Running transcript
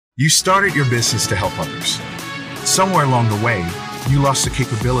You started your business to help others. Somewhere along the way, you lost the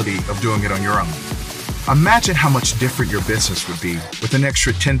capability of doing it on your own. Imagine how much different your business would be with an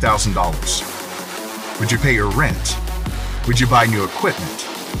extra $10,000. Would you pay your rent? Would you buy new equipment?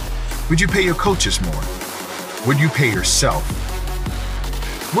 Would you pay your coaches more? Would you pay yourself?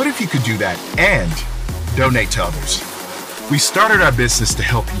 What if you could do that and donate to others? We started our business to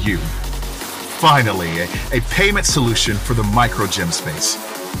help you. Finally, a payment solution for the micro gym space.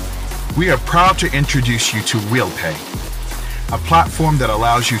 We are proud to introduce you to WheelPay, a platform that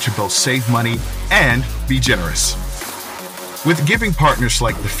allows you to both save money and be generous. With giving partners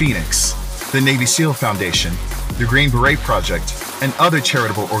like the Phoenix, the Navy SEAL Foundation, the Green Beret Project, and other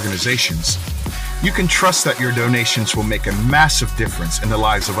charitable organizations, you can trust that your donations will make a massive difference in the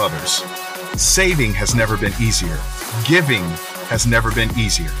lives of others. Saving has never been easier. Giving has never been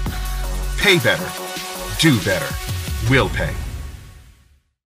easier. Pay better. Do better. WheelPay.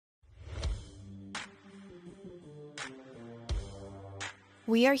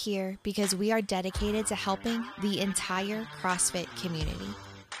 We are here because we are dedicated to helping the entire CrossFit community.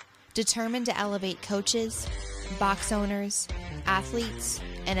 Determined to elevate coaches, box owners, athletes,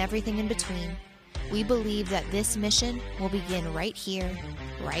 and everything in between, we believe that this mission will begin right here,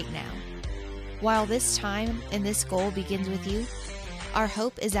 right now. While this time and this goal begins with you, our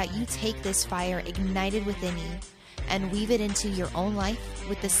hope is that you take this fire ignited within you and weave it into your own life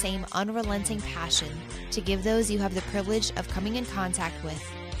with the same unrelenting passion to give those you have the privilege of coming in contact with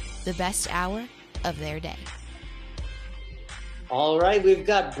the best hour of their day. All right, we've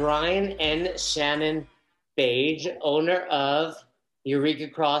got Brian and Shannon Page, owner of Eureka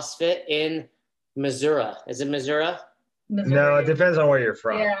CrossFit in Missouri. Is it Missouri? No, it depends on where you're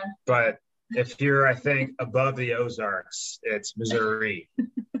from. Yeah. But if you're, I think, above the Ozarks, it's Missouri.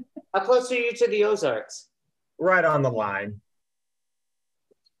 How close are you to the Ozarks? Right on the line.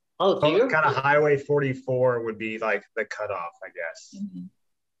 Oh, so you're kind of Highway 44 would be like the cutoff, I guess. Mm-hmm.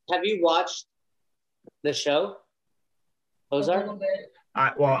 Have you watched the show, Ozark? A little bit.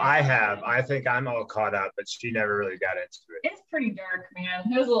 I have. I think I'm all caught up, but she never really got into it. It's pretty dark,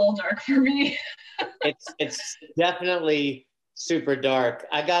 man. It was a little dark for me. It's definitely super dark.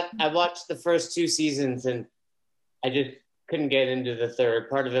 I watched the first 2 seasons and I just couldn't get into the third.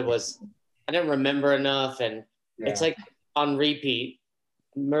 Part of it was I didn't remember enough, and it's like on repeat.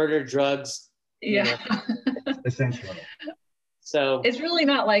 Murder, drugs. Yeah. Essentially. So it's really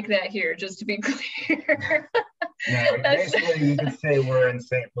not like that here, just to be clear. No, basically you could say we're in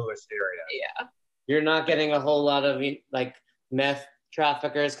St. Louis area. Yeah. You're not getting a whole lot of like meth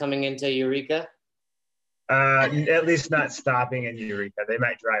traffickers coming into Eureka? At least not stopping in Eureka. They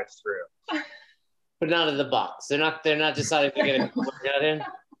might drive through. But not in the box. They're not deciding to get a workout in?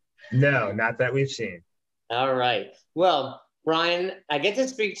 No, not that we've seen. All right. Well, Brian, I get to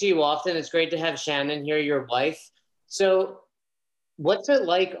speak to you often. It's great to have Shannon here, your wife. So what's it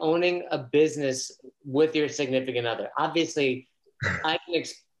like owning a business with your significant other? Obviously, I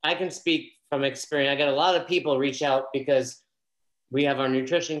can speak from experience. I got a lot of people reach out because we have our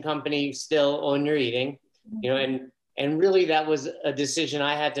nutrition company, Still Own Your Eating, and really that was a decision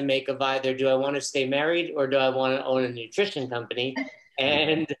I had to make of either do I want to stay married or do I want to own a nutrition company?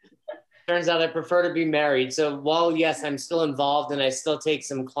 And turns out I prefer to be married. So while, yes, I'm still involved and I still take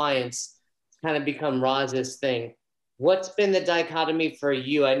some clients, it's kind of become Roz's thing. What's been the dichotomy for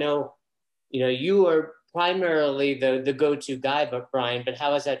you? I know, you are primarily the go-to guy, but Brian, but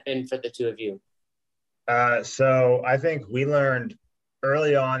how has that been for the two of you? So I think we learned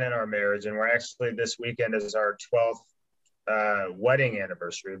early on in our marriage, and we're actually, this weekend is our 12th wedding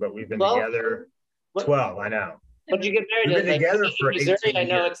anniversary, but we've been together 12, I know. When did you get married? We've been together for 18 years. I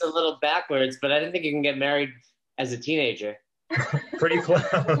know it's a little backwards, but I didn't think you can get married as a teenager. Pretty close.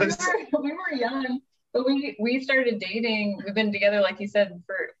 we were young, but we started dating. We've been together, like you said,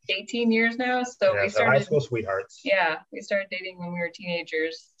 for 18 years now. So we started high school sweethearts. Yeah, we started dating when we were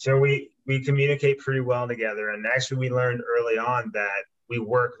teenagers. So we communicate pretty well together, and actually we learned early on that we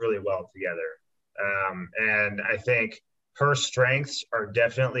work really well together. And I think her strengths are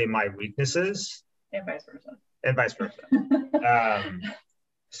definitely my weaknesses. And vice versa.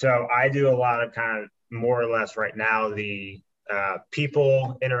 So I do a lot of kind of more or less right now the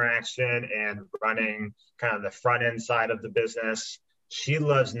people interaction and running kind of the front end side of the business. She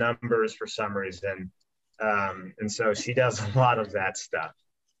loves numbers for some reason. And so she does a lot of that stuff.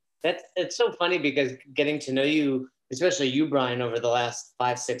 It's so funny because getting to know you, especially you, Brian, over the last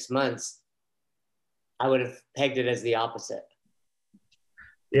 5-6 months, I would have pegged it as the opposite.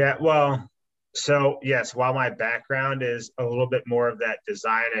 Yeah, well, so yes, while my background is a little bit more of that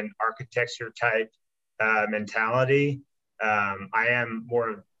design and architecture type mentality, I am more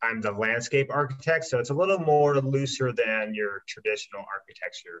of I'm the landscape architect, so it's a little more looser than your traditional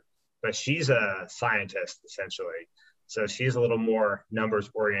architecture. But she's a scientist essentially, so she's a little more numbers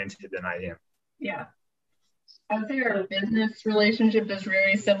oriented than I am. Yeah. I would say our business relationship is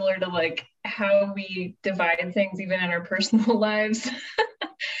really similar to like how we divide things even in our personal lives.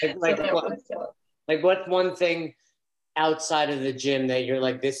 Like what's one thing outside of the gym that you're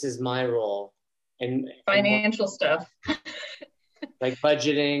like, this is my role? And financial stuff. Like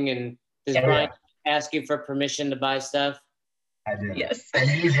budgeting, and does Brian ask you for permission to buy stuff? I do. Yes. And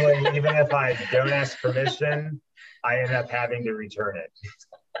usually, even if I don't ask permission, I end up having to return it.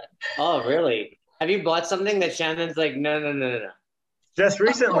 Oh, really? Have you bought something that Shannon's like, no? Just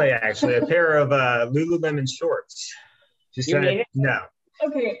recently, actually, a pair of Lululemon shorts. She said no.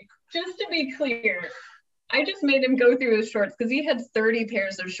 Okay, just to be clear, I just made him go through his shorts because he had 30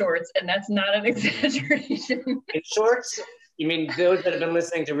 pairs of shorts, and that's not an exaggeration. In shorts, you mean those that have been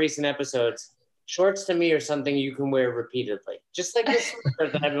listening to recent episodes, shorts to me are something you can wear repeatedly, just like this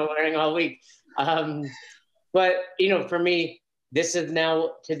shirt that I've been wearing all week. But, for me,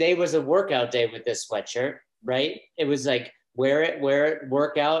 today was a workout day with this sweatshirt, right? It was like, wear it,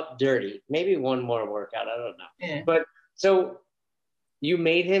 workout, dirty. Maybe one more workout, I don't know. Yeah. But so you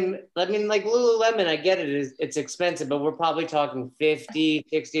made him, I mean, like Lululemon, I get it, it's expensive, but we're probably talking $50,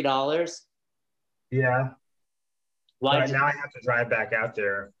 $60. Yeah. Why? Now I have to drive back out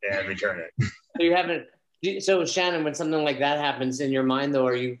there and return it. So you haven't, so Shannon, when something like that happens in your mind though,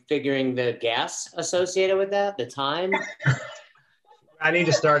 are you figuring the gas associated with that, the time? I need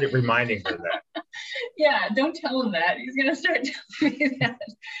to start reminding her that. Yeah, don't tell him that. He's going to start telling me that.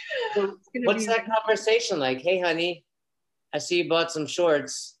 So what's that conversation like? Hey, honey, I see you bought some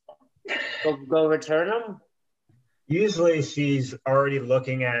shorts. Go return them? Usually she's already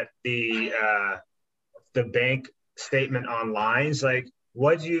looking at the bank statement online. It's like,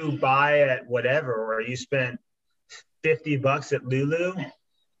 what'd you buy at whatever? Or you spent $50 at Lulu? I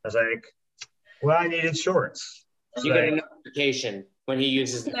was like, well, I needed shorts. You get a notification when he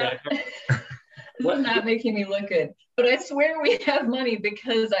uses the credit card. This is not making me look good, but I swear we have money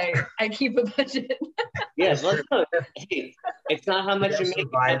because I keep a budget. Yes, let's go. Hey, it's not how much you make.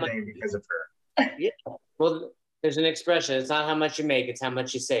 Surviving because of her. Yeah. Well, there's an expression. It's not how much you make; it's how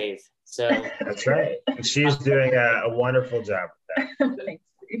much you save. So that's right. She's doing a wonderful job with that.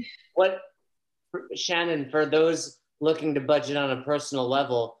 What, Shannon? For those looking to budget on a personal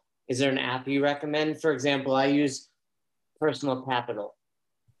level, is there an app you recommend? For example, I use Personal Capital.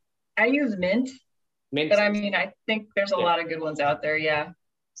 I use Mint. But I mean, I think there's a lot of good ones out there. Yeah.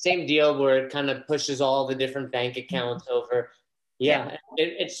 Same deal where it kind of pushes all the different bank accounts over. Yeah.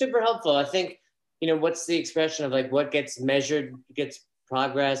 It's super helpful. I think, what's the expression of like what gets measured gets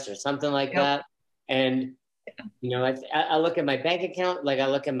progress or something like that. And, I look at my bank account, like I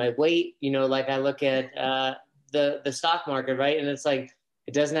look at my weight, like I look at the stock market, right? And it's like,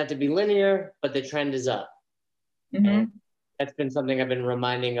 it doesn't have to be linear, but the trend is up. Mm-hmm. That's been something I've been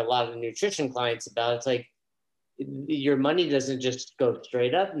reminding a lot of nutrition clients about. It's like your money doesn't just go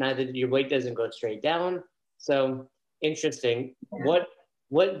straight up, neither your weight doesn't go straight down. So interesting.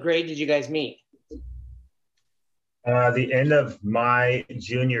 What grade did you guys meet? The end of my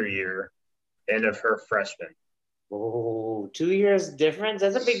junior year, end of her freshman. Oh, 2 years difference?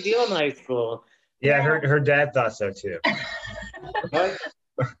 That's a big deal in high school. Yeah, her dad thought so too. What?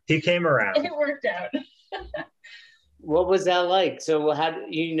 He came around. It worked out. What was that like? So how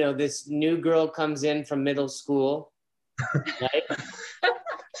this new girl comes in from middle school, right?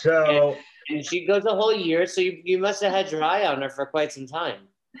 So and she goes a whole year. So you must have had your eye on her for quite some time.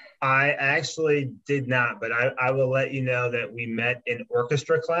 I actually did not, but I will let you know that we met in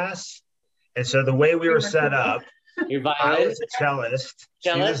orchestra class. And so the way we were set up, I was a cellist,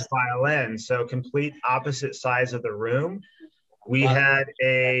 she was violin, so complete opposite sides of the room. We had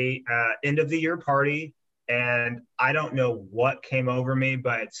a end of the year party. And I don't know what came over me,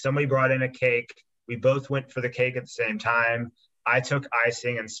 but somebody brought in a cake. We both went for the cake at the same time. I took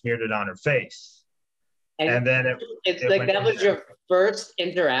icing and smeared it on her face. And then it's like that was your first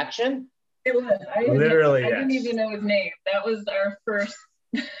interaction? It was. I didn't even know his name. That was our first.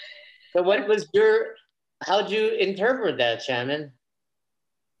 So how'd you interpret that, Shannon?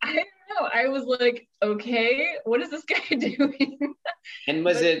 I don't know. I was like, okay, what is this guy doing? And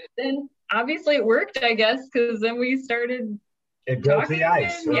then obviously it worked, I guess, because then we started. It broke the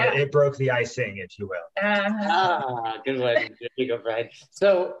ice. Yeah. It broke the icing, if you will. Good one. There you go, Brian.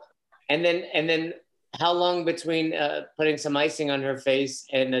 So, and then how long between putting some icing on her face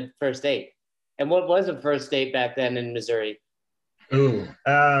and the first date? And what was a first date back then in Missouri? Ooh.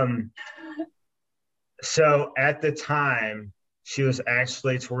 So at the time, she was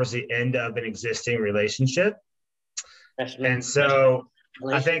actually towards the end of an existing relationship. Freshman. And so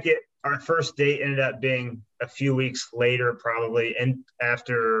I think our first date ended up being a few weeks later, probably, and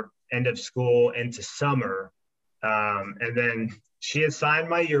after end of school into summer. And then she had signed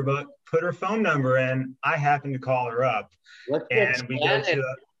my yearbook, put her phone number in. I happened to call her up, and we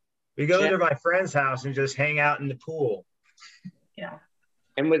go to my friend's house and just hang out in the pool. Yeah.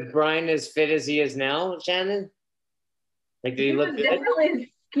 And was Brian as fit as he is now, Shannon? Like, did he look good?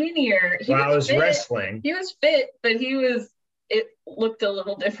 Definitely skinnier. I was fit. Wrestling. He was fit, but it looked a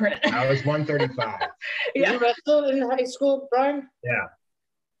little different. I was 135. Yeah. Did you wrestle in high school, Brian? Yeah.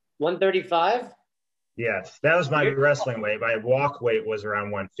 135? Yes. That was my wrestling weight. My walk weight was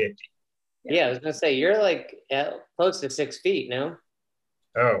around 150. Yeah, I was going to say, you're like close to 6 feet, no?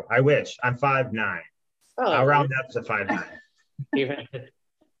 Oh, I wish. I'm 5'9". Oh, I'll round up to 5'9".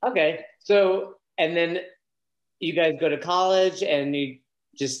 Okay. So, and then you guys go to college and you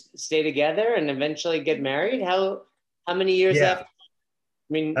just stay together and eventually get married? How many years after? I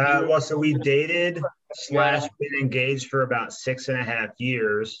mean, so we dated / been engaged for about 6.5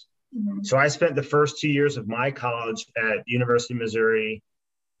 years. Mm-hmm. So I spent the first 2 years of my college at University of Missouri,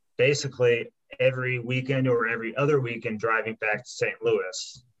 basically every weekend or every other weekend driving back to St.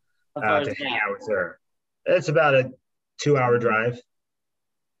 Louis to hang out with her. It's about a 2-hour drive.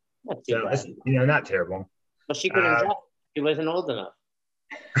 So it's, not terrible. But she couldn't drive. She wasn't old enough.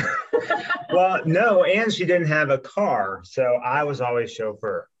 Well, no, and she didn't have a car, so I was always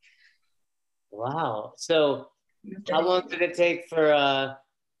chauffeur. Wow. So how long did it take for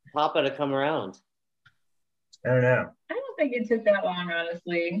Papa to come around? I don't know. I don't think it took that long,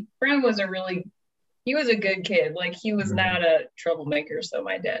 honestly. Brian was he was a good kid. Like, he was not a troublemaker, so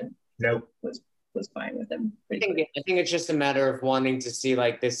my dad was fine with him. I think it's just a matter of wanting to see,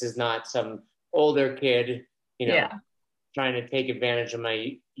 like, this is not some older kid, trying to take advantage of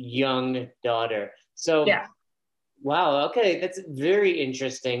my young daughter. So, wow, okay, that's very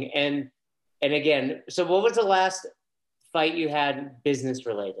interesting. And again, so what was the last fight you had business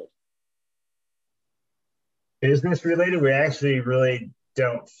related? Business related? We actually really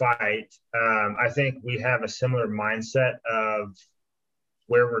don't fight. I think we have a similar mindset of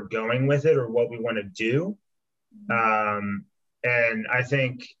where we're going with it or what we want to do. And I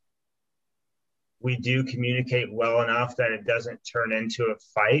think we do communicate well enough that it doesn't turn into a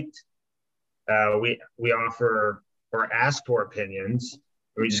fight. We offer or ask for opinions.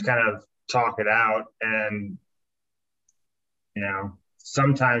 We just kind of talk it out, and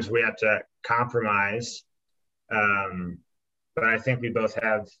sometimes we have to compromise. But I think we both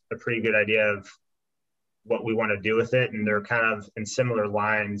have a pretty good idea of what we want to do with it, and they're kind of in similar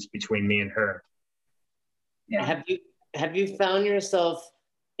lines between me and her. Yeah. Have you found yourself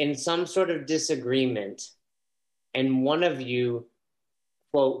in some sort of disagreement and one of you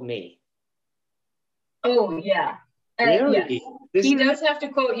quote me? Oh, yeah. Really? Yes. He does have to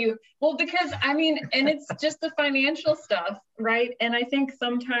quote you. Well, because, and it's just the financial stuff, right? And I think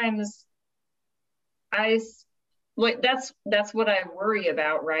sometimes that's what I worry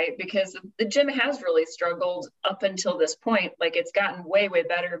about, right? Because the gym has really struggled up until this point. Like, it's gotten way, way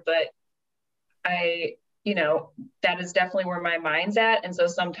better, but that is definitely where my mind's at. And so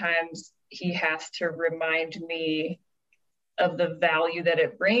sometimes he has to remind me of the value that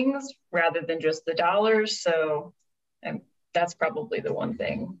it brings rather than just the dollars. So that's probably the one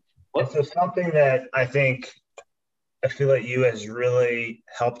thing. So something that I feel like you has really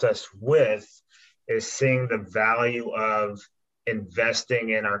helped us with is seeing the value of investing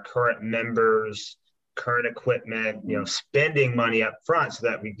in our current members, current equipment, spending money up front so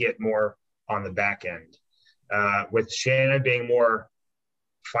that we get more on the back end. With Shannon being more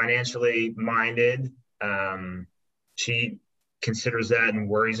financially minded, she considers that and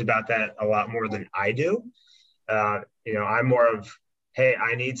worries about that a lot more than I do. I'm more of, hey,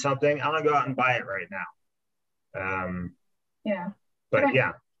 I need something, I'm gonna go out and buy it right now. But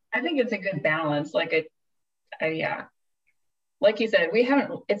yeah, I think it's a good balance. Like like you said,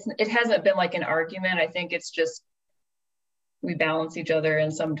 it hasn't been like an argument. I think it's just we balance each other,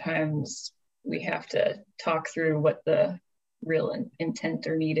 and sometimes we have to talk through what the real intent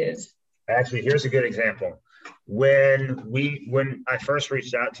or need is. Actually, here's a good example. When I first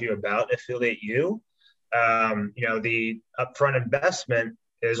reached out to you about Affiliate U, the upfront investment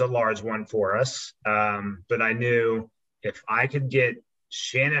is a large one for us. But I knew if I could get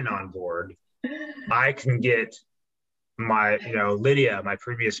Shannon on board, I can get my, Lydia, my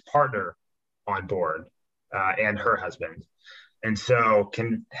previous partner, on board, and her husband. And so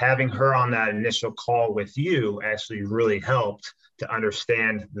having her on that initial call with you actually really helped to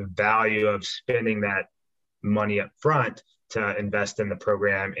understand the value of spending that money up front to invest in the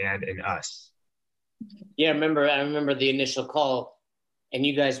program and in us. Yeah, I remember the initial call, and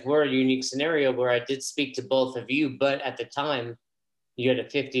you guys were a unique scenario where I did speak to both of you, but at the time you had a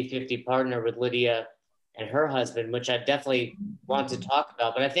 50-50 partner with Lydia and her husband, which I definitely want to talk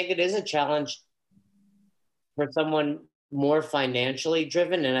about. But I think it is a challenge for someone more financially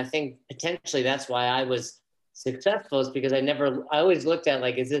driven. And I think potentially that's why I was successful, is because I always looked at,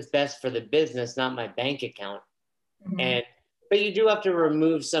 like, is this best for the business, not my bank account? But you do have to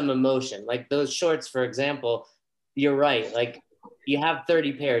remove some emotion. Like those shorts, for example, you're right. Like, you have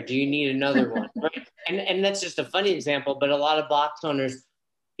 30 pair. Do you need another one? Right. And that's just a funny example, but a lot of box owners,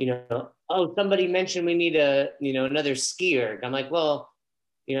 oh, somebody mentioned we need another skier. I'm like, well,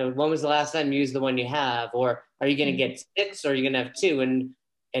 when was the last time you used the one you have? Or are you going to get 6, or are you going to have 2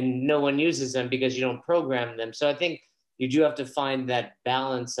 and no one uses them because you don't program them? So I think you do have to find that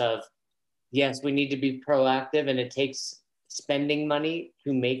balance of, yes, we need to be proactive, and it takes spending money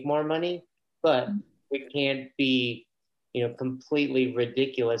to make more money, but we can't be, completely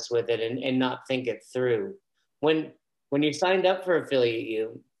ridiculous with it and not think it through. When you signed up for Affiliate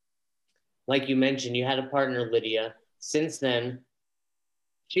U, like you mentioned, you had a partner, Lydia. Since then,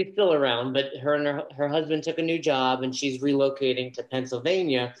 she's still around, but her and her husband took a new job, and she's relocating to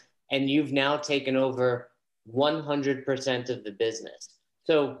Pennsylvania, and you've now taken over 100% of the business.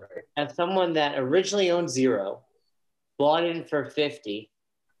 So as someone that originally owned 0, bought in for 50,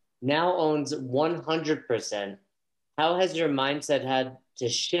 now owns 100%, how has your mindset had to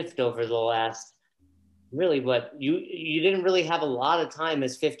shift over the last, really, what, you didn't really have a lot of time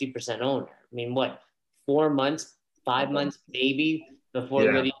as 50% owner. I mean, what, 4 months, 5 months maybe before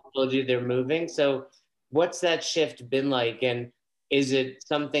Lydia told you they're moving? So what's that shift been like? And is it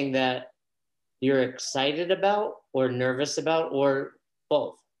something that you're excited about or nervous about, or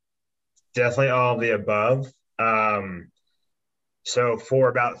both? Definitely all of the above. So for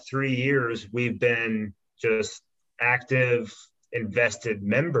about 3 years, we've been just active, invested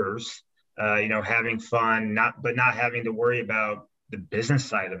members, having fun, but not having to worry about the business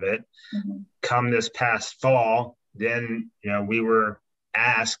side of it. Come this past fall, then, we were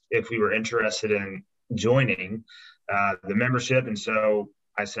asked if we were interested in joining the membership. And so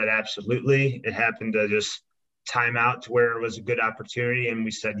I said, absolutely. It happened to just time out to where it was a good opportunity, and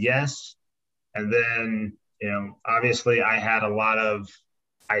we said yes. And then, obviously I had a lot of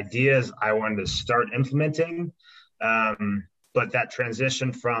ideas I wanted to start implementing. But that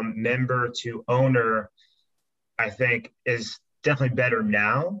transition from member to owner, I think, is definitely better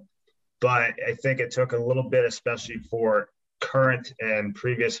now. But I think it took a little bit, especially for current and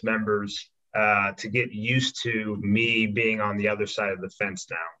previous members, to get used to me being on the other side of the fence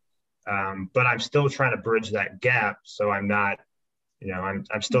now. But I'm still trying to bridge that gap. So I'm not,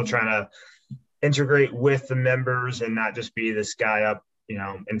 I'm still trying to integrate with the members and not just be this guy up,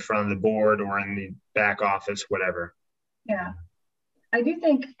 in front of the board or in the back office, whatever. Yeah. I do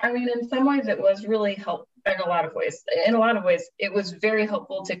think, in some ways it was really helpful. In a lot of ways, it was very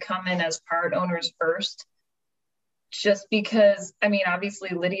helpful to come in as part owners first, just because, obviously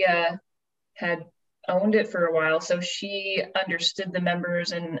Lydia had owned it for a while, so she understood the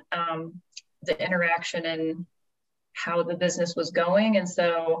members and the interaction and how the business was going. And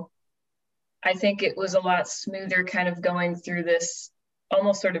so I think it was a lot smoother kind of going through this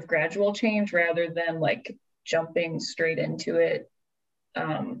almost sort of gradual change rather than like jumping straight into it.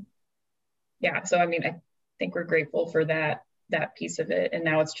 So I think we're grateful for that piece of it, and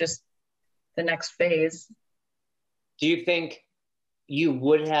now it's just the next phase. Do you think you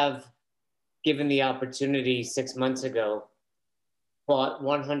would have, given the opportunity 6 months ago, bought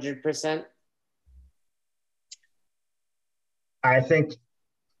 100%? I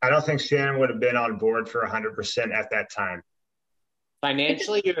don't think Shannon would have been on board for 100% at that time.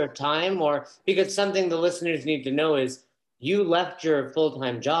 Financially or time, or because something the listeners need to know is you left your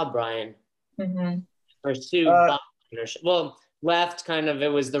full-time job, Brian, pursue ownership. Well, left, kind of, it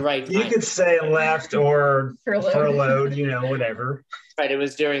was the right time. You could say left or furloughed, whatever. Right, it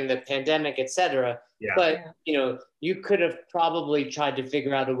was during the pandemic, etc. Yeah. But, you could have probably tried to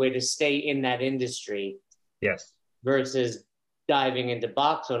figure out a way to stay in that industry. Yes. Versus diving into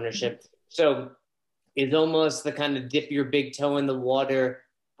box ownership. So it's almost the kind of dip your big toe in the water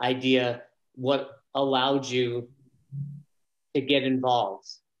idea what allowed you to get involved.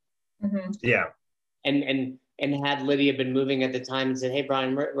 Yeah. And had Lydia been moving at the time and said, hey,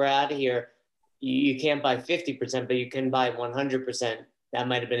 Brian, we're out of here. You can't buy 50%, but you can buy 100%. That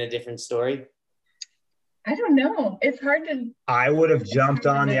might have been a different story. I don't know. It's hard to. I would have jumped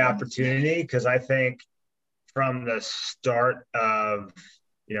on the opportunity because I think from the start of,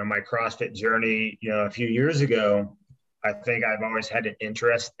 my CrossFit journey, a few years ago, I think I've always had an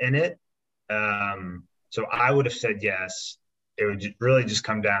interest in it. So I would have said yes. It would really just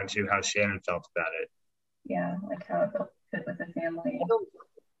come down to how Shannon felt about it. Yeah, like how it felt fit with the family.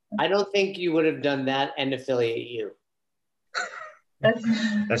 I don't think you would have done that and affiliate you.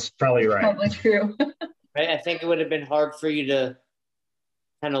 That's probably right. Probably true. Right? I think it would have been hard for you to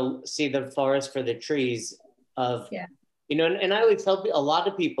kind of see the forest for the trees of, yeah. You know, and I always tell a lot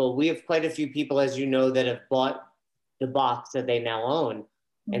of people, we have quite a few people, as you know, that have bought the box that they now own.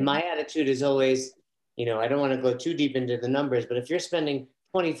 Mm-hmm. And my attitude is always, you know, I don't want to go too deep into the numbers, but if you're spending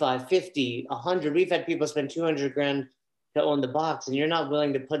 25, 50, 100, we've had people spend 200 grand to own the box and you're not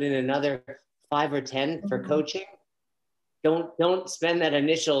willing to put in another 5 or 10 for coaching, don't spend that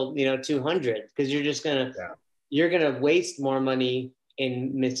initial, 200, because you're just you're gonna waste more money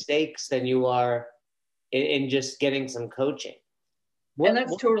in mistakes than you are in just getting some coaching. And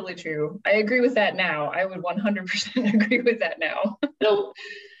that's totally true. I agree with that now. I would 100% agree with that now. So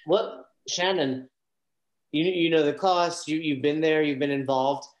Shannon, you know the cost, you've been there, you've been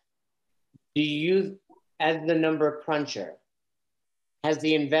involved. Do you, as the number cruncher, has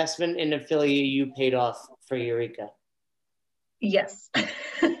the investment in Affiliate U paid off for Eureka? Yes.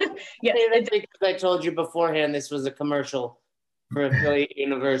 Yes. Because I told you beforehand this was a commercial for Affiliate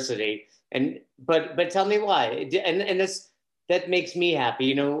University. But tell me why. And that makes me happy.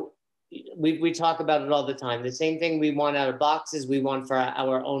 You know, we talk about it all the time. The same thing we want out of boxes, we want for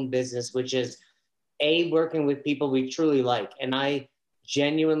our own business, which is working with people we truly like. And I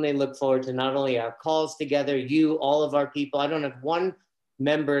genuinely look forward to not only our calls together, you, all of our people. I don't have one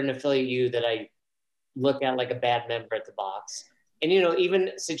member in Affiliate U that I look at like a bad member at the box. And,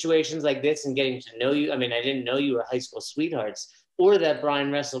 even situations like this and getting to know you. I mean, I didn't know you were high school sweethearts or that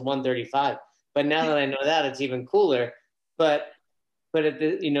Brian wrestled 135. But now that I know that, it's even cooler. But at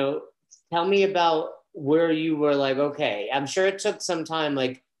the, tell me about where you were like, okay, I'm sure it took some time,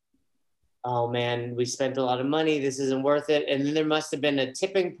 like, oh man, we spent a lot of money, this isn't worth it. And then there must have been a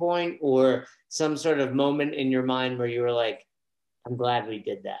tipping point or some sort of moment in your mind where you were like, I'm glad we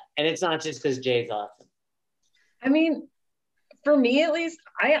did that. And it's not just because Jay's awesome. I mean, for me at least,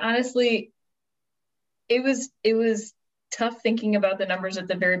 I honestly, it was tough thinking about the numbers at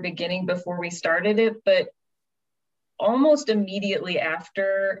the very beginning before we started it, but almost immediately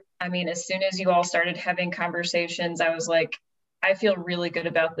after, I mean, as soon as you all started having conversations, I was like, I feel really good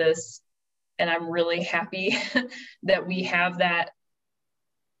about this. And I'm really happy that we have that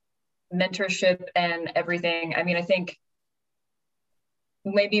mentorship and everything. I mean, I think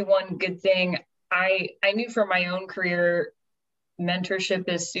maybe one good thing, I knew from my own career, mentorship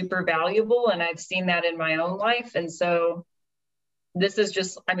is super valuable. And I've seen that in my own life. And so this is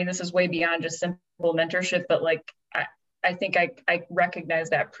just, I mean, this is way beyond just simple mentorship, but like, I think I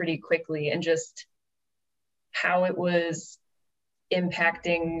recognized that pretty quickly and just how it was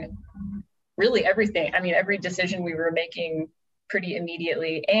impacting really everything. I mean, every decision we were making pretty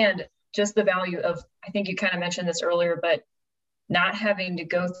immediately, and just the value of, I think you kind of mentioned this earlier, but not having to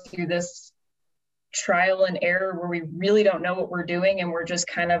go through this trial and error where we really don't know what we're doing and we're just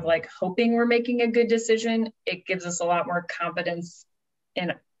kind of like hoping we're making a good decision. It gives us a lot more confidence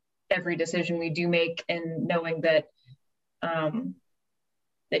in every decision we do make, and knowing that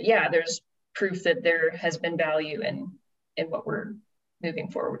there's proof that there has been value in what we're moving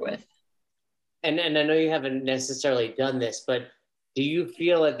forward with. And I know you haven't necessarily done this, but do you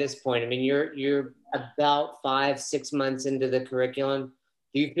feel at this point, I mean, you're about 5-6 months into the curriculum.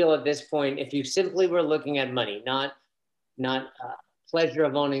 Do you feel at this point, if you simply were looking at money, not pleasure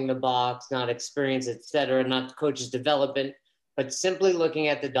of owning the box, not experience, et cetera, not coach's development, but simply looking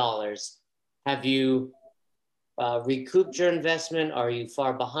at the dollars, have you recouped your investment? Are you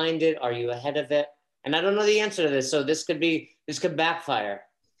far behind it? Are you ahead of it? And I don't know the answer to this, so this could backfire.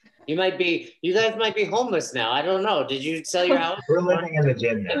 You guys might be homeless now. I don't know. Did you sell your house? We're living in the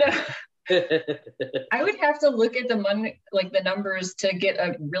gym now. I would have to look at the money, like the numbers, to get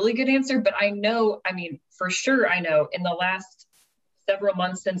a really good answer. But I know, I mean, for sure, I know in the last several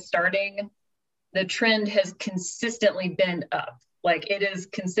months since starting, the trend has consistently been up. Like it is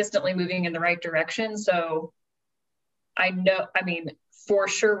consistently moving in the right direction. So I know, I mean, for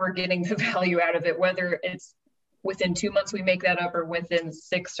sure, we're getting the value out of it, whether it's within 2 months we make that up or within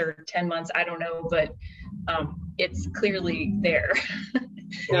 6 or 10 months, I don't know, but it's clearly there.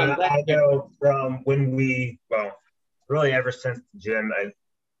 I know from when really ever since the gym I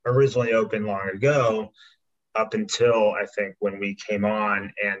originally opened long ago, up until I think when we came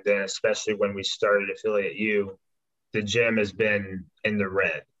on, and then especially when we started Affiliate U, the gym has been in the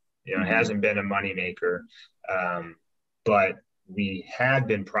red. It hasn't been a moneymaker, but we had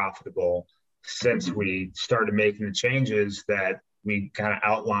been profitable. since we started making the changes that we kind of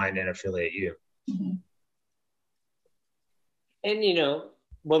outlined in Affiliate U. Mm-hmm. And, you know,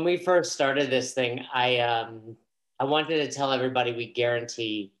 when we first started this thing, I wanted to tell everybody we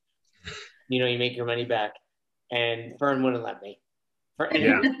guarantee, you know, you make your money back. And Fern wouldn't let me. And he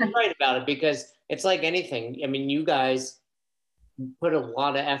was right about it, because it's like anything. I mean, you guys put a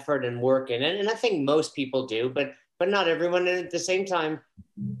lot of effort and work in it, and I think most people do, but not everyone. And at the same time,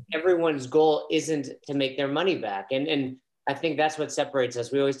 everyone's goal isn't to make their money back. And I think that's what separates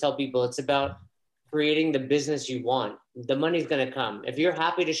us. We always tell people it's about creating the business you want. The money's going to come. If you're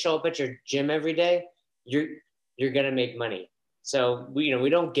happy to show up at your gym every day, you're going to make money. So we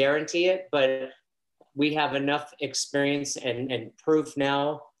don't guarantee it, but we have enough experience and proof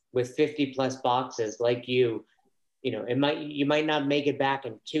now with 50 plus boxes like you know, you might not make it back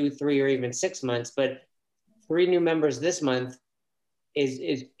in 2, 3, or even 6 months, but 3 new members this month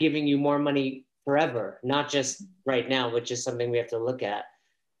is giving you more money forever, not just right now, which is something we have to look at.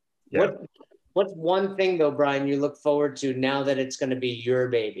 Yeah. What's one thing though, Brian, you look forward to now that it's going to be your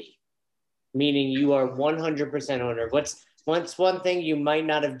baby, meaning you are 100% owner? What's one thing you might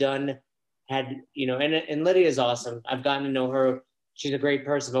not have done had, you know, and Lydia's awesome. I've gotten to know her. She's a great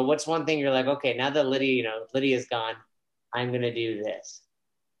person, but what's one thing you're like, okay, now that Lydia's gone, I'm going to do this?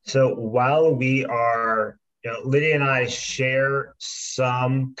 So while we are, you know, Lydia and I share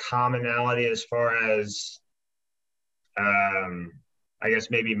some commonality as far as, I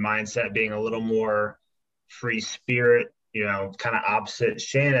guess maybe mindset, being a little more free spirit, you know, kind of opposite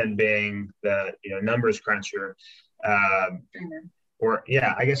Shannon being the, you know, numbers cruncher. Or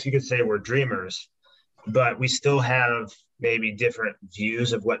yeah, I guess you could say we're dreamers, but we still have maybe different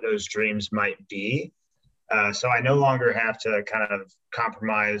views of what those dreams might be. So I no longer have to kind of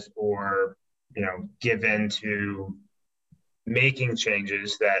compromise or, you know, give in to making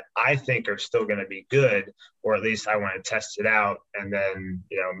changes that I think are still going to be good, or at least I want to test it out. And then,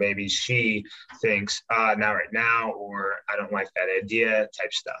 you know, maybe she thinks, not right now, or I don't like that idea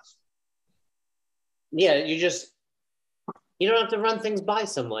type stuff. Yeah, you don't have to run things by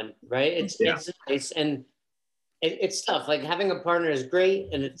someone, right? It's nice, and it's tough. Like, having a partner is great,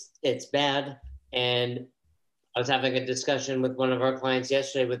 and it's bad. And I was having a discussion with one of our clients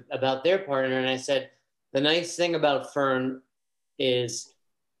yesterday about their partner, and I said, the nice thing about Fern is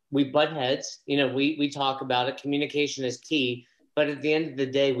we butt heads. You know, we talk about it. Communication is key, but at the end of the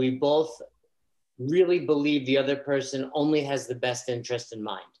day, we both really believe the other person only has the best interest in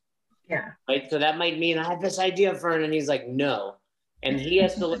mind. Yeah. Right. So that might mean I have this idea, Fern, and he's like, no. And he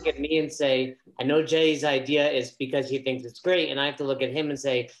has to look at me and say, I know Jay's idea is because he thinks it's great. And I have to look at him and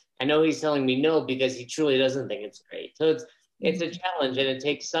say, I know he's telling me no because he truly doesn't think it's great. So it's a challenge, and it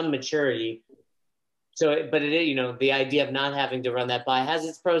takes some maturity. So, but it, you know, the idea of not having to run that by has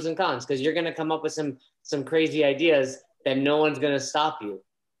its pros and cons, because you're going to come up with some crazy ideas that no one's going to stop you.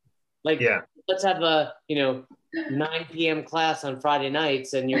 Like, let's have a, you know, 9 p.m. class on Friday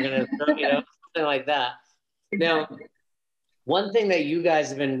nights, and you're going to, you know, something like that. Now, one thing that you guys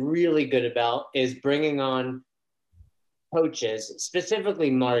have been really good about is bringing on coaches, specifically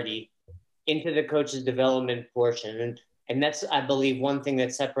Marty, into the coaches development portion. And that's, I believe, one thing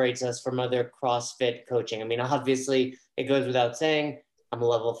that separates us from other CrossFit coaching. I mean, obviously it goes without saying, I'm a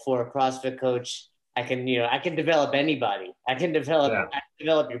level 4 CrossFit coach. I can develop anybody. I can develop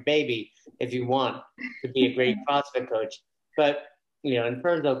your baby if you want to be a great CrossFit coach. But, you know, and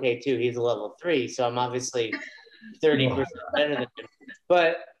Fern's okay too. He's a level 3. So I'm obviously 30% better than him.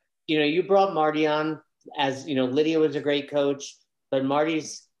 But, you know, you brought Marty on, as, you know, Lydia was a great coach, but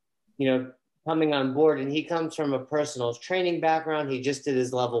Marty's, you know, coming on board, and he comes from a personal training background. He just did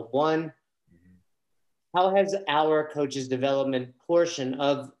his level 1. How has our coaches development portion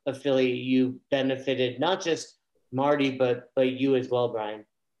of Affiliate U benefited not just Marty, but you as well, Brian?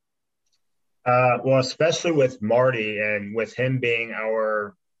 Well, especially with Marty, and with him being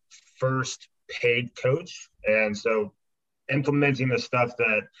our first paid coach. And so implementing the stuff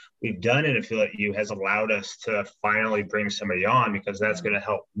that we've done in Affiliate U has allowed us to finally bring somebody on, because that's going to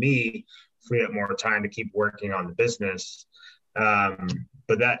help me free up more time to keep working on the business.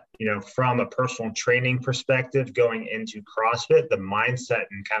 But that, you know, from a personal training perspective, going into CrossFit, the mindset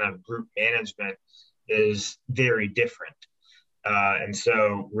and kind of group management is very different. And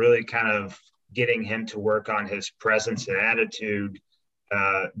so really kind of getting him to work on his presence and attitude,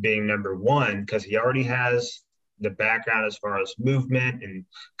 being number 1, because he already has the background as far as movement and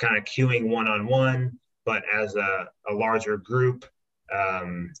kind of cueing one-on-one, but as a larger group,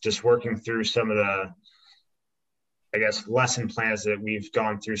 just working through some of the, I guess, lesson plans that we've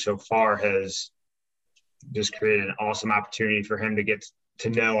gone through so far has just created an awesome opportunity for him to get to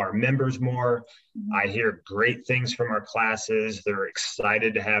know our members more. I hear great things from our classes. They're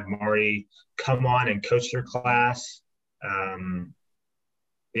excited to have Marty come on and coach their class.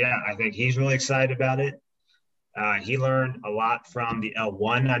 Yeah, I think he's really excited about it. He learned a lot from the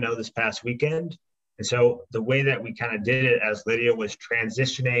L1, I know, this past weekend. And so the way that we kind of did it as Lydia was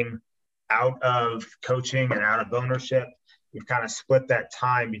transitioning out of coaching and out of ownership, we've kind of split that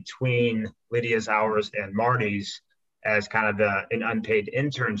time between Lydia's hours and Marty's as kind of an unpaid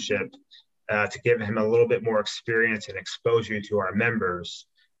internship to give him a little bit more experience and exposure to our members.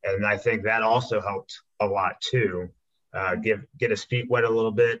 And I think that also helped a lot too. Get his feet wet a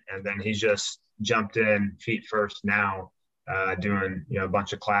little bit, and then he's just jumped in feet first now, doing a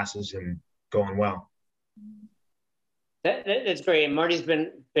bunch of classes and going well. That's great. And Marty's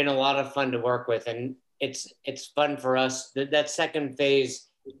been a lot of fun to work with, and it's fun for us. That second phase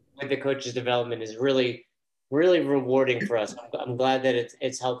with the coaches development is really rewarding for us. I'm glad that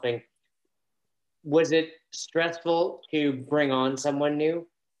it's helping. Was it stressful to bring on someone new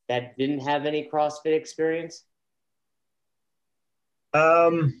that didn't have any CrossFit experience?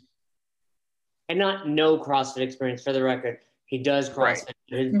 And not no CrossFit experience, for the record. He does CrossFit.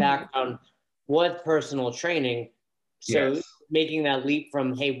 Right. His background was personal training. So yes, making that leap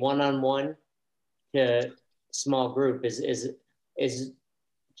from, hey, one-on-one to small group is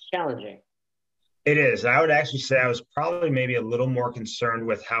challenging. It is. I would actually say I was probably maybe a little more concerned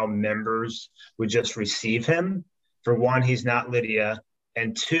with how members would just receive him. For one, he's not Lydia.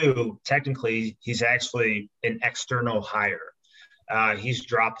 And two, technically, he's actually an external hire. He's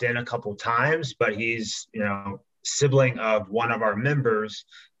dropped in a couple times, but he's, sibling of one of our members.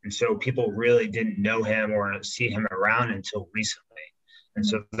 And so people really didn't know him or see him around until recently. And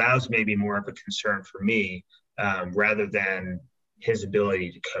so that was maybe more of a concern for me, rather than his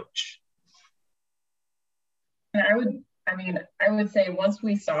ability to coach. And I would say once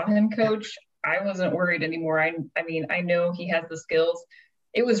we saw him coach, I wasn't worried anymore. I know he has the skills.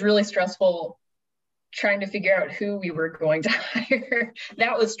 It was really stressful trying to figure out who we were going to hire.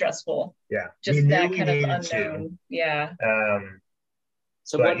 That was stressful. Yeah. Just that kind of unknown. Yeah.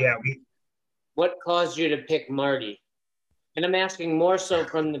 What caused you to pick Marty? And I'm asking more so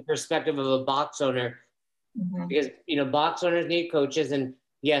from the perspective of a box owner, because, box owners need coaches, and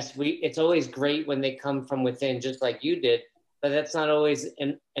yes, it's always great when they come from within, just like you did, but that's not always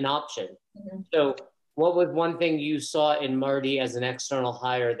an option. So what was one thing you saw in Marty as an external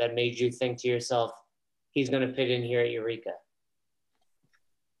hire that made you think to yourself, he's going to fit in here at Eureka?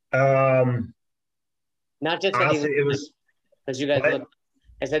 Not just that honestly, it was because you guys look.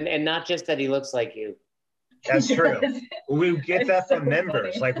 I said, and not just that he looks like you. That's true. We get that from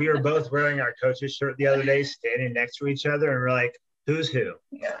members. Like, we were both wearing our coach's shirt the other day, standing next to each other, and we're like, "Who's who?"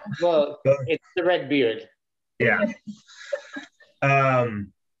 Yeah. Well, it's the red beard. Yeah.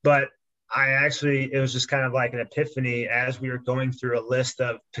 But it was just kind of like an epiphany as we were going through a list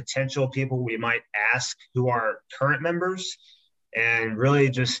of potential people we might ask who are current members. And really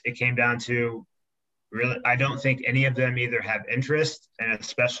it came down to, I don't think any of them either have interest and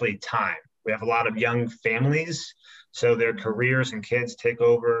especially time. We have a lot of young families, so their careers and kids take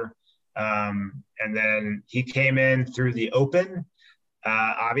over. And then he came in through the open.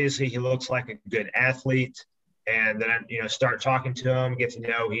 Obviously, he looks like a good athlete. And then, start talking to him, get to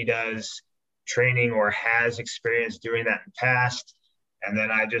know he does training or has experience doing that in the past. And then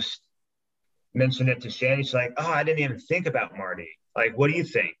I just mentioned it to Shanny. She's like, "Oh, I didn't even think about Marty. Like, what do you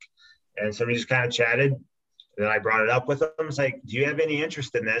think?" And so we just kind of chatted. And then I brought it up with him. It's like, "Do you have any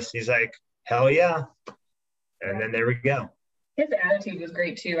interest in this?" He's like, "Hell yeah." And then there we go. His attitude was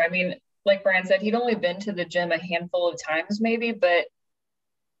great too. Like Brian said, he'd only been to the gym a handful of times maybe, but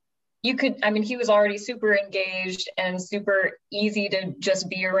he was already super engaged and super easy to just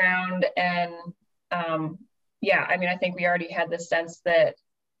be around. And I think we already had the sense that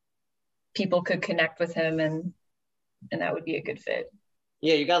people could connect with him and that would be a good fit.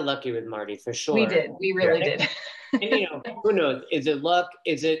 Yeah, you got lucky with Marty for sure. We did. We really did. And who knows? Is it luck?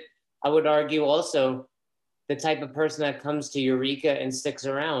 Is it, I would argue also, the type of person that comes to Eureka and sticks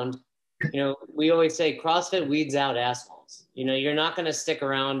around? We always say CrossFit weeds out assholes. You're not going to stick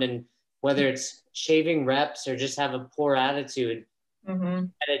around, and whether it's shaving reps or just have a poor attitude at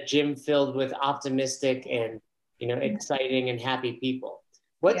a gym filled with optimistic and, exciting and happy people.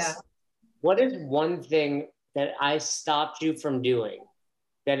 What is one thing that I stopped you from doing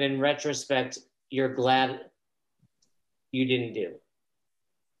that in retrospect, you're glad you didn't do?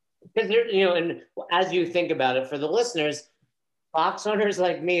 Because and as you think about it, for the listeners, box owners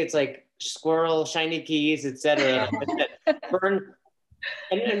like me, it's like squirrel, shiny keys, etc. Fern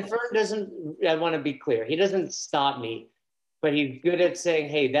doesn't. I want to be clear. He doesn't stop me but he's good at saying,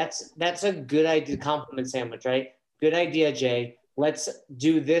 hey, that's a good idea, compliment sandwich, right? Good idea, Jay. Let's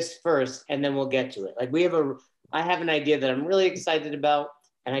do this first, and then we'll get to it. Like I have an idea that I'm really excited about,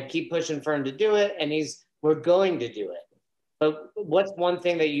 and I keep pushing for him to do it, and we're going to do it. But what's one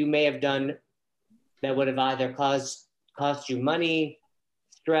thing that you may have done that would have either cost you money,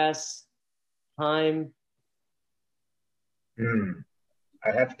 stress, time?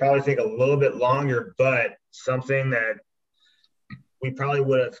 I'd have to probably think a little bit longer, but something that we probably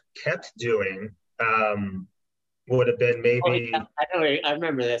would have kept doing would have been maybe. Oh, yeah. I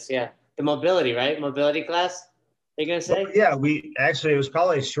remember this. Yeah, the mobility, right? Mobility class. Are you gonna say? Well, yeah, it was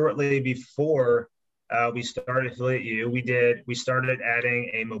probably shortly before we started Affiliate U. We started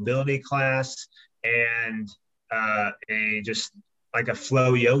adding a mobility class and just like a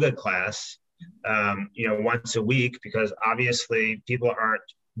flow yoga class, once a week, because obviously people aren't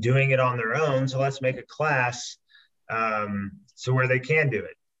doing it on their own. So let's make a class so where they can do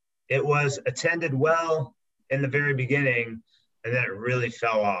it. It was attended well in the very beginning, and then it really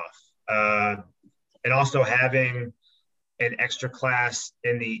fell off. And also having an extra class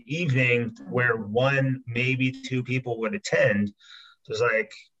in the evening where one, maybe two people would attend. So it's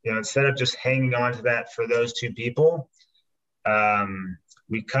like, instead of just hanging on to that for those two people,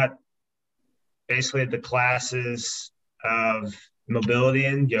 we cut basically the classes of mobility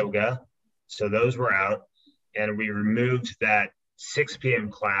and yoga. So those were out, and we removed that 6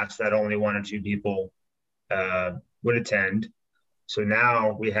 p.m. class that only 1 or 2 people would attend. So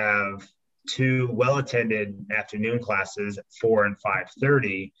now we have 2 well-attended afternoon classes at 4 and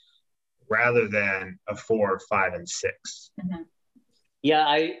 5:30 rather than a 4, 5, and 6. Mm-hmm. Yeah,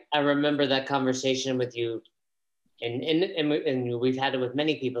 I remember that conversation with you, and we've had it with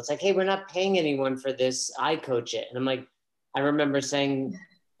many people. It's like, hey, we're not paying anyone for this. I coach it. And I'm like, I remember saying,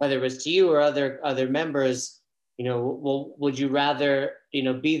 whether it was to you or other members, well, would you rather,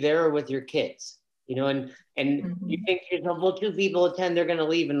 be there or with your kids? And mm-hmm. You think to yourself, well, 2 people attend, they're going to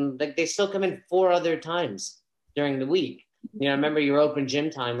leave. And like, they still come in 4 other times during the week. I remember your open gym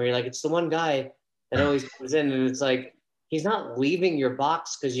time where you're like, it's the one guy that always comes in, and it's like, he's not leaving your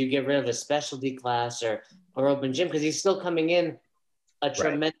box because you get rid of a specialty class or open gym, because he's still coming in a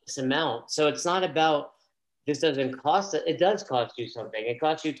tremendous amount. So it's not about, this doesn't cost, it does cost you something. It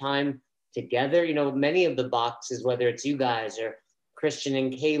costs you time together. Many of the boxes, whether it's you guys or Christian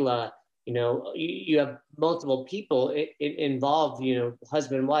and Kayla, you have multiple people involved,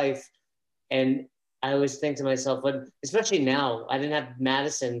 husband and wife. And I always think to myself, especially now, I didn't have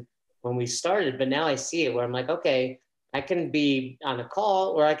Madison when we started, but now I see it where I'm like, okay, I can be on a call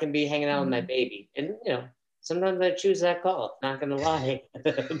or I can be hanging out with my baby. And, sometimes I choose that call, not going to lie.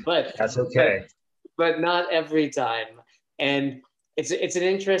 But that's okay. But not every time. And it's an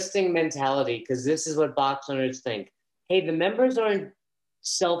interesting mentality, because this is what box owners think. Hey, the members aren't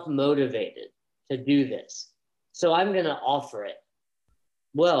self-motivated to do this, so I'm going to offer it.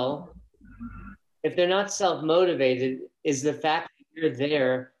 Well, if they're not self-motivated, is the fact that you're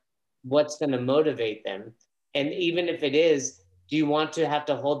there what's going to motivate them? And even if it is, do you want to have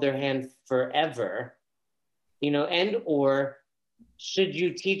to hold their hand forever? Or should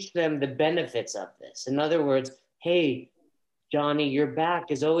you teach them the benefits of this? In other words, hey, Johnny, your back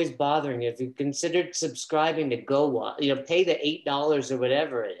is always bothering you. If you considered subscribing to GoWatch, pay the $8 or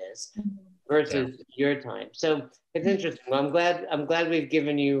whatever it is versus your time. So it's interesting. Well, I'm glad we've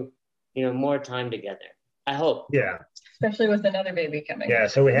given you, more time together. I hope. Yeah. Especially with another baby coming. Yeah.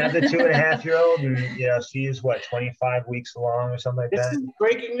 So we have the 2.5-year-old, and she's 25 weeks along or something like that. This is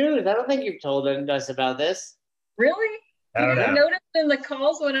breaking news. I don't think you've told us about this. Really? I don't know. Noticed in the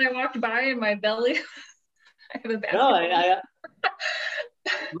calls when I walked by in my belly. I have a basketball.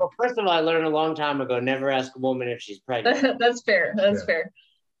 Well, first of all, I learned a long time ago, never ask a woman if she's pregnant. That's fair. That's fair.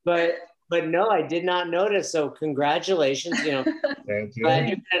 But no, I did not notice. So congratulations. Thank you. Glad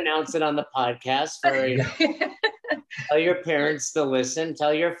you can announce it on the podcast. Tell your parents to listen.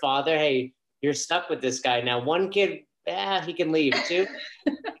 Tell your father, hey, you're stuck with this guy. Now, 1 kid, he can leave. 2,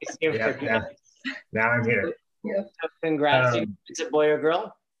 he's here for good. Now I'm here. So congrats. It's a boy or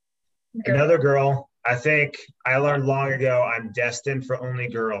girl? Another girl. I think I learned long ago I'm destined for only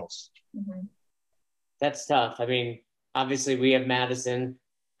girls. Mm-hmm. That's tough. I mean, obviously we have Madison.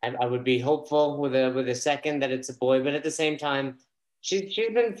 I would be hopeful with a second that it's a boy, but at the same time, she's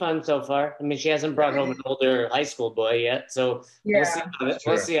been fun so far. I mean, she hasn't brought home an older high school boy yet, so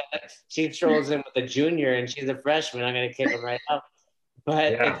we'll see how she strolls in with a junior and she's a freshman. I'm gonna kick him right out.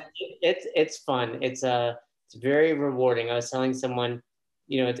 But it's fun. It's very rewarding. I was telling someone,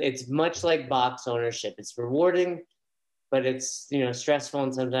 it's much like box ownership. It's rewarding, but it's stressful,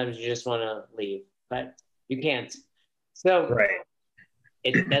 and sometimes you just want to leave, but you can't. So Right.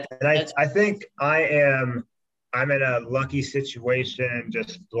 that's, And I think I'm in a lucky situation,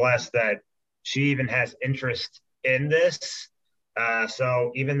 just blessed that she even has interest in this.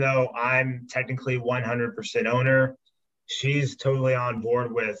 So even though I'm technically 100% owner, she's totally on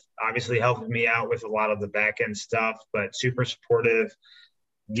board with obviously helping me out with a lot of the back end stuff, but super supportive,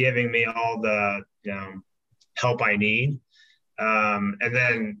 giving me all the help I need. And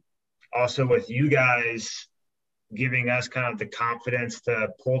then also with you guys giving us kind of the confidence to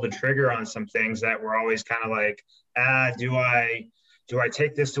pull the trigger on some things that we're always kind of like, do I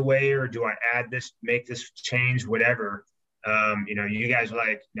take this away or do I add this, make this change, whatever. You guys are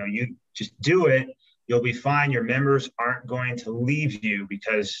like, you just do it. You'll be fine. Your members aren't going to leave you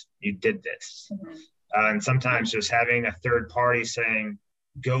because you did this. Mm-hmm. And sometimes just having a third party saying,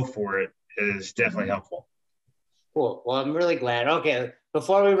 go for it is definitely helpful. Cool. Well, I'm really glad. Okay.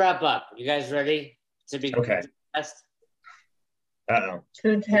 Before we wrap up, you guys ready to be okay? Test? To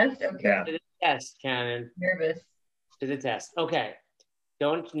the test? Okay. Yeah. To the test, Shannon. Nervous. To the test. Okay.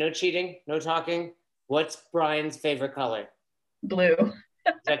 No cheating, no talking. What's Brian's favorite color? Blue.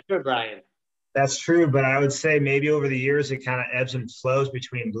 Is that true, Brian? That's true, but I would say maybe over the years it kind of ebbs and flows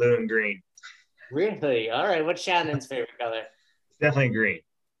between blue and green. Really? All right. What's Shannon's favorite color? It's definitely green.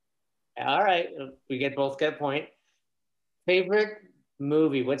 All right. We both get a point. Favorite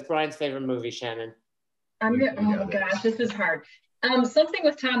movie? What's Brian's favorite movie, Shannon? Oh gosh, this is hard. Something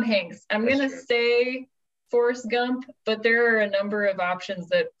with Tom Hanks. I'm gonna say Forrest Gump, but there are a number of options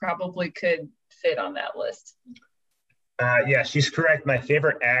that probably could fit on that list. Yeah, she's correct. My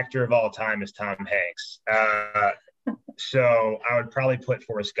favorite actor of all time is Tom Hanks. So I would probably put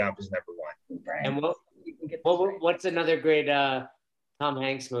Forrest Gump as number one. Right. And what's another great Tom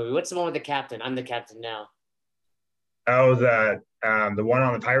Hanks movie? What's the one with the captain? I'm the captain now. Oh, the one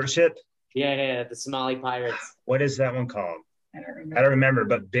on the pirate ship? Yeah, the Somali pirates. What is that one called? I don't remember,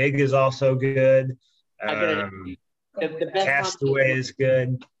 but Big is also good. The best Castaway is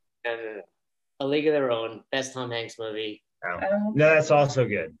good. A League of Their Own, best Tom Hanks movie. Oh. No, that's also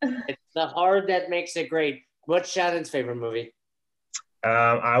good. It's the hard that makes it great. What's Shannon's favorite movie?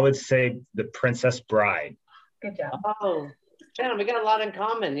 I would say The Princess Bride. Good job. Oh, Shannon, we got a lot in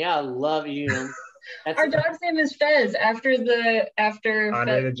common. Yeah, I love you. Our dog's name is Fez after Andre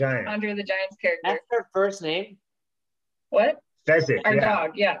Fez, the Giant. Andre the Giant's character. That's her first name? What? Fezzik. Our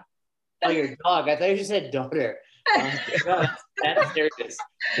dog, yeah. Oh, your dog. I thought you said daughter. That's serious.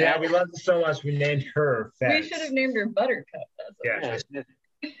 Yeah, we love her so much. We named her Fez. We should have named her Buttercup. Yeah.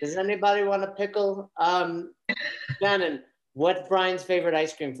 Does anybody want a pickle? Shannon, what's Brian's favorite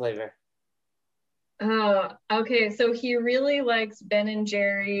ice cream flavor? Oh, okay. So he really likes Ben and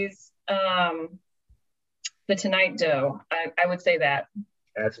Jerry's, the Tonight Dough. I would say that.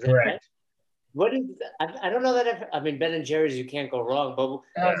 That's correct. What is? I don't know that. Ben and Jerry's, you can't go wrong.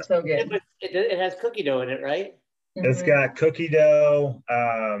 But it's so good. It has cookie dough in it, right? It's got cookie dough,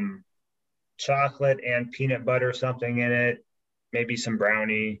 chocolate and peanut butter something in it. Maybe some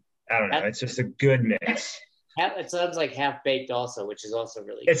brownie. I don't know. It's just a good mix. It sounds like half baked also, which is also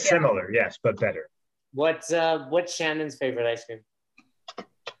really good. It's similar, yes, but better. What's Shannon's favorite ice cream?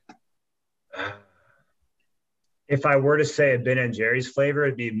 If I were to say a Ben and Jerry's flavor,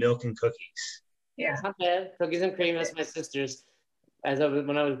 it'd be milk and cookies. Yeah. Not bad. Cookies and cream. That's my sister's.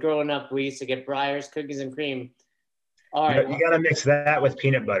 When I was growing up, we used to get Breyers cookies and cream. All right. You got to mix that with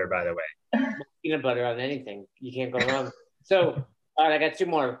peanut butter, by the way. Peanut butter on anything. You can't go wrong. So, all right, I got two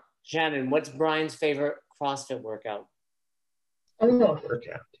more. Shannon, what's Brian's favorite CrossFit workout? Workout.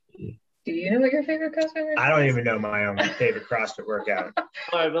 Do you know what your favorite CrossFit workout is? I don't even know my own favorite CrossFit workout. All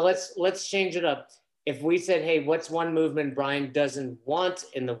right, but let's change it up. If we said, hey, what's one movement Brian doesn't want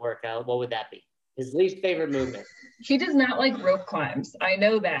in the workout, what would that be? His least favorite movement? He does not like rope climbs. I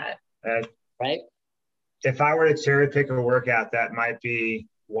know that. Right? If I were to cherry pick a workout, that might be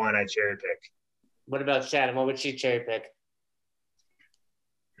one I cherry pick. What about Shannon? What would she cherry pick?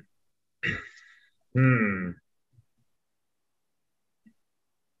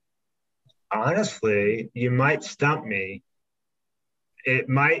 Honestly, you might stump me. It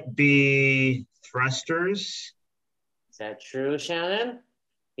might be thrusters. Is that true, Shannon?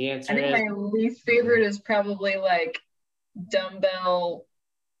 The answer I think my least favorite is probably like dumbbell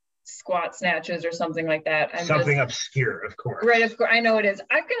squat snatches or something like that. Something obscure, of course. Right, of course. I know it is.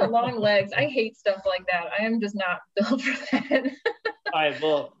 I've got long legs. I hate stuff like that. I am just not built for that. All right,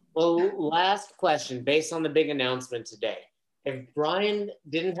 well, last question based on the big announcement today. If Brian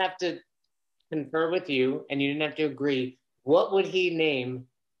didn't have to confer with you and you didn't have to agree, what would he name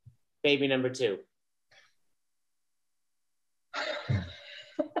baby number 2?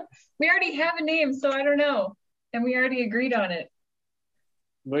 We already have a name, so I don't know. And we already agreed on it.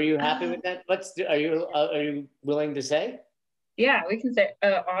 Were you happy with that? Are you willing to say? Yeah, we can say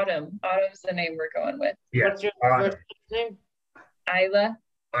Autumn. Autumn's the name we're going with. Yeah. What's your first name? Isla.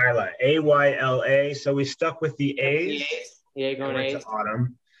 Isla, Ayla. So we stuck with the A's. Yeah, you're going A's. A's.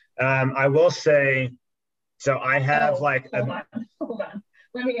 Autumn. I will say, so I have Hold on.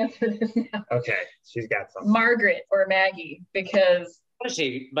 Let me answer this now. Okay, she's got something. Margaret or Maggie, because. What is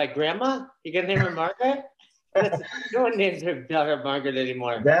she? My grandma? You gonna name her Margaret? No one names her daughter Margaret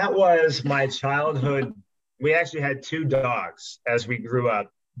anymore. That was my childhood. We actually had 2 dogs as we grew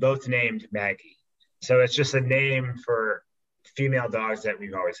up, both named Maggie. So it's just a name for female dogs that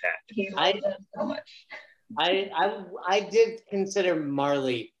we've always had. He loves them so much. I did consider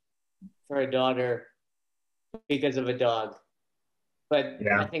Marley for a daughter because of a dog. But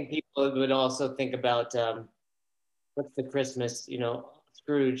yeah. I think people would also think about what's the Christmas,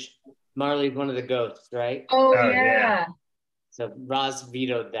 Scrooge. Marley's one of the ghosts, right? Oh yeah. So Roz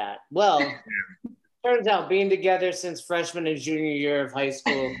vetoed that. Well, turns out being together since freshman and junior year of high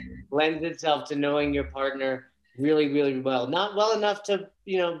school lends itself to knowing your partner really, really well. Not well enough to,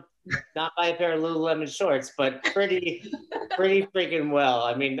 not buy a pair of Lululemon shorts, but pretty freaking well.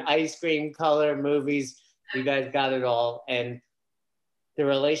 I mean, ice cream, color, movies, you guys got it all. And the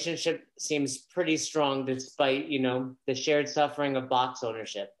relationship seems pretty strong despite, the shared suffering of box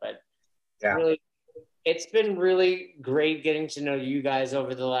ownership. But it's been really great getting to know you guys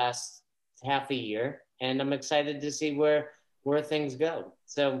over the last half a year. And I'm excited to see where things go.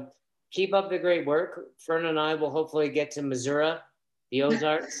 So keep up the great work. Fern and I will hopefully get to Missouri, the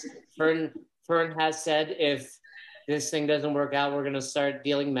Ozarks. Fern has said if this thing doesn't work out, we're going to start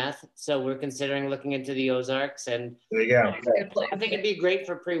dealing meth. So we're considering looking into the Ozarks. And there you go. I think it'd be great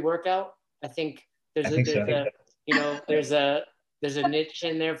for pre-workout. I think there's a niche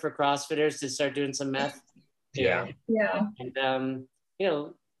in there for CrossFitters to start doing some meth. Yeah. And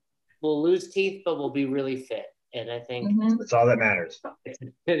we'll lose teeth, but we'll be really fit. And I think that's all that matters.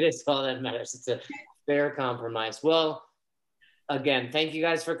 It is all that matters. It's a fair compromise. Well, again, thank you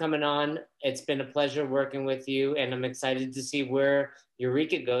guys for coming on. It's been a pleasure working with you, and I'm excited to see where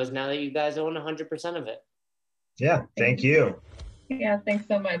Eureka goes now that you guys own 100% of it. Yeah, thank you. Yeah, thanks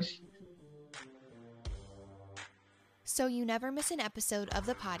so much. So you never miss an episode of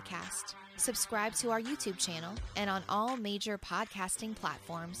the podcast, subscribe to our YouTube channel and on all major podcasting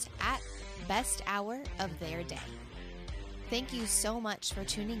platforms at Best Hour of Their Day. Thank you so much for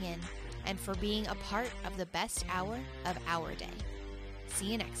tuning in and for being a part of the best hour of our day. See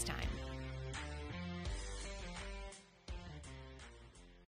you next time.